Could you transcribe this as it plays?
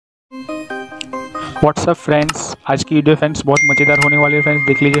WhatsApp friends, आज की video friends बहुत मज़ेदार होने वाली है फ्रेंड्स।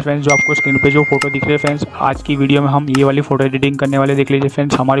 देख लीजिए फ्रेंड्स, जो आपको स्क्रीन पे जो फोटो दिख रही है फ्रेंड्स, आज की वीडियो में हम ये वाली फोटो एडिटिंग करने वाले। देख लीजिए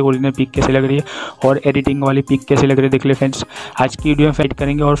फ्रेंड्स, हमारी ओरिजिनल पिक कैसे लग रही है और एडिटिंग वाली पिक कैसे लग रही है। देख लीजिए फ्रेंड्स, आज की वीडियो में फेड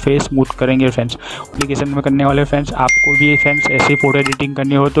करेंगे और फेस स्मूथ करेंगे फ्रेंड्स, एप्लीकेशन में करने वाले फ्रेंड्स। आपको भी फ्रेंड्स ऐसी फोटो एडिटिंग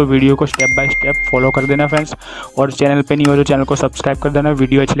करनी हो तो वीडियो को स्टेप बाय स्टेप फॉलो कर देना फ्रेंड्स, और चैनल पे नहीं हो तो चैनल को सब्सक्राइब कर देना।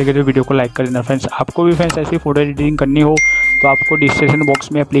 वीडियो अच्छी लगे तो वीडियो को लाइक कर देना फ्रेंड्स। आपको भी फ्रेंड्स ऐसी फोटो एडिटिंग करनी हो तो आपको डिस्क्रिप्शन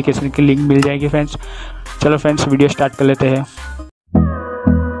बॉक्स में एप्लीकेशन की लिंक मिल जाएगी फ्रेंड्स। चलो फ्रेंड्स, वीडियो स्टार्ट कर लेते हैं।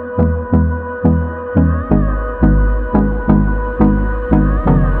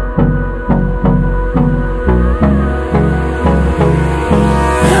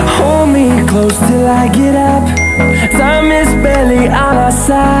 Close till I get up. Time is barely on our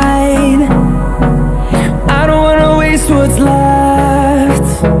side. I don't wanna waste what's left.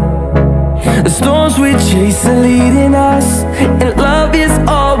 The storms we chase are leading us, and love is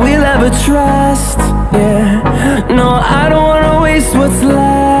all we'll ever trust. Yeah, no, I don't wanna waste what's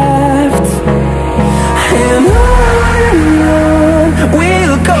left. And on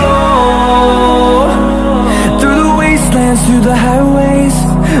we'll go, through the wastelands, through the highways,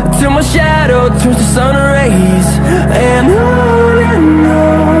 till my shadow turns to sun rays. And on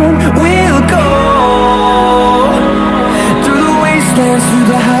we'll go, through the wastelands, through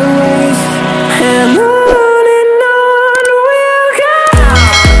the highways, and on we'll go.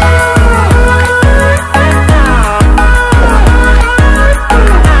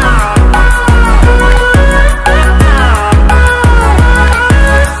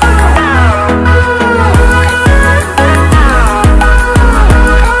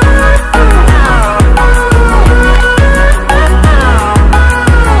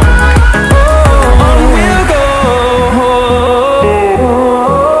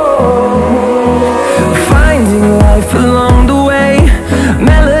 Along the way,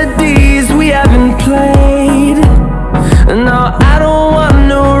 melodies we haven't played. No, I don't want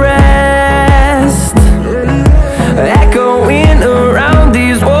no rest. Echoing around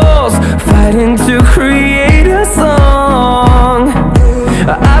these walls, fighting to create a song.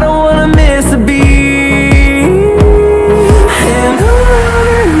 I don't wanna miss a beat. And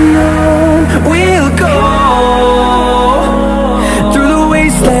on we'll go, through the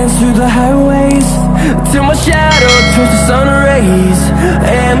wastelands, through the highways, till my shadow turns to sun rays.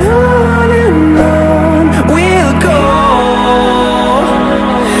 And on we'll go,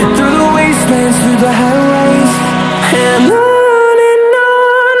 through the wastelands, through the highways, and on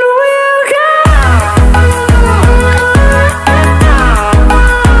we'll go.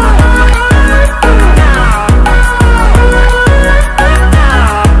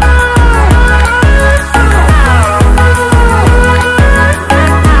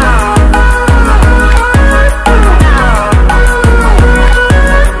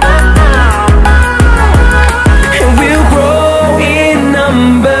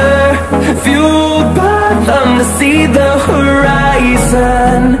 See the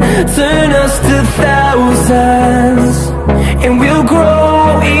horizon, turn us to thousands, and we'll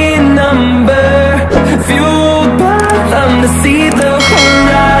grow in number, fueled by them. To see the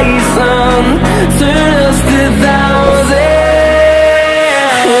horizon, turn us to thousands,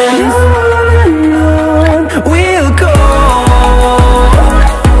 and on we'll go,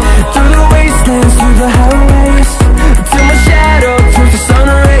 through the wastelands, through the highways, till my shadow turns to sun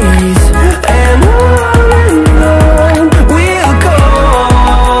rays. And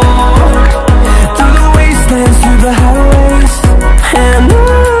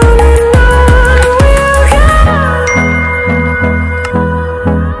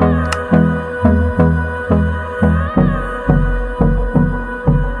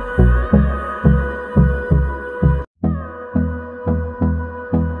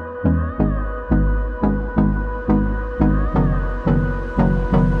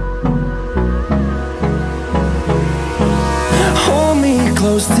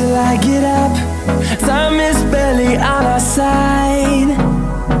close till I get up. Time is barely on our side.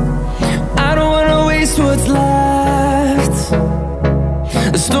 I don't wanna waste what's left.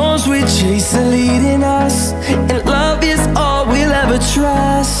 The storms we chase are leading us, and love is all we'll ever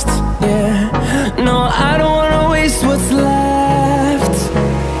trust. Yeah, no, I don't wanna waste what's left.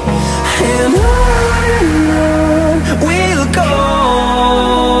 And on we'll go,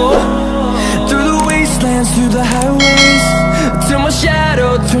 through the wastelands, through the highways, till my shadow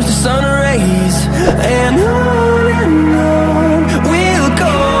turns to sun rays. And on we'll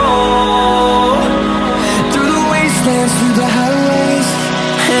go, through the wastelands, through the highways,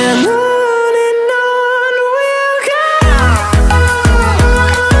 and on we'll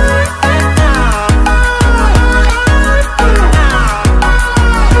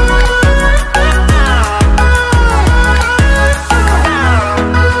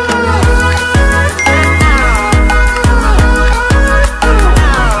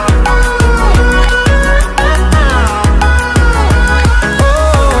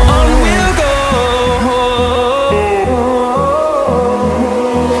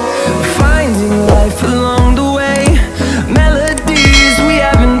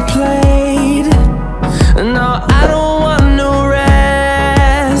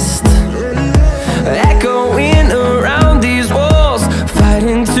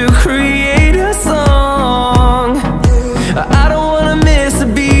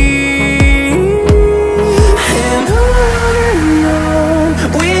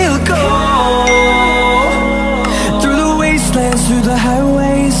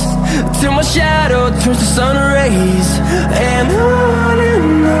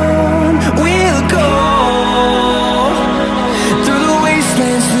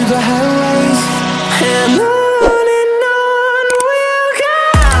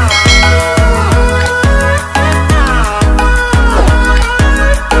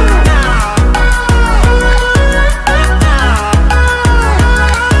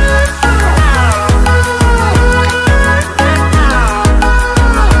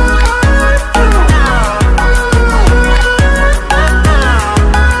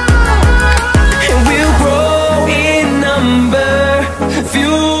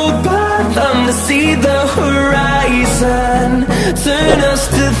see the horizon, turn us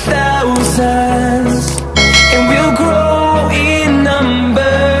to thousands.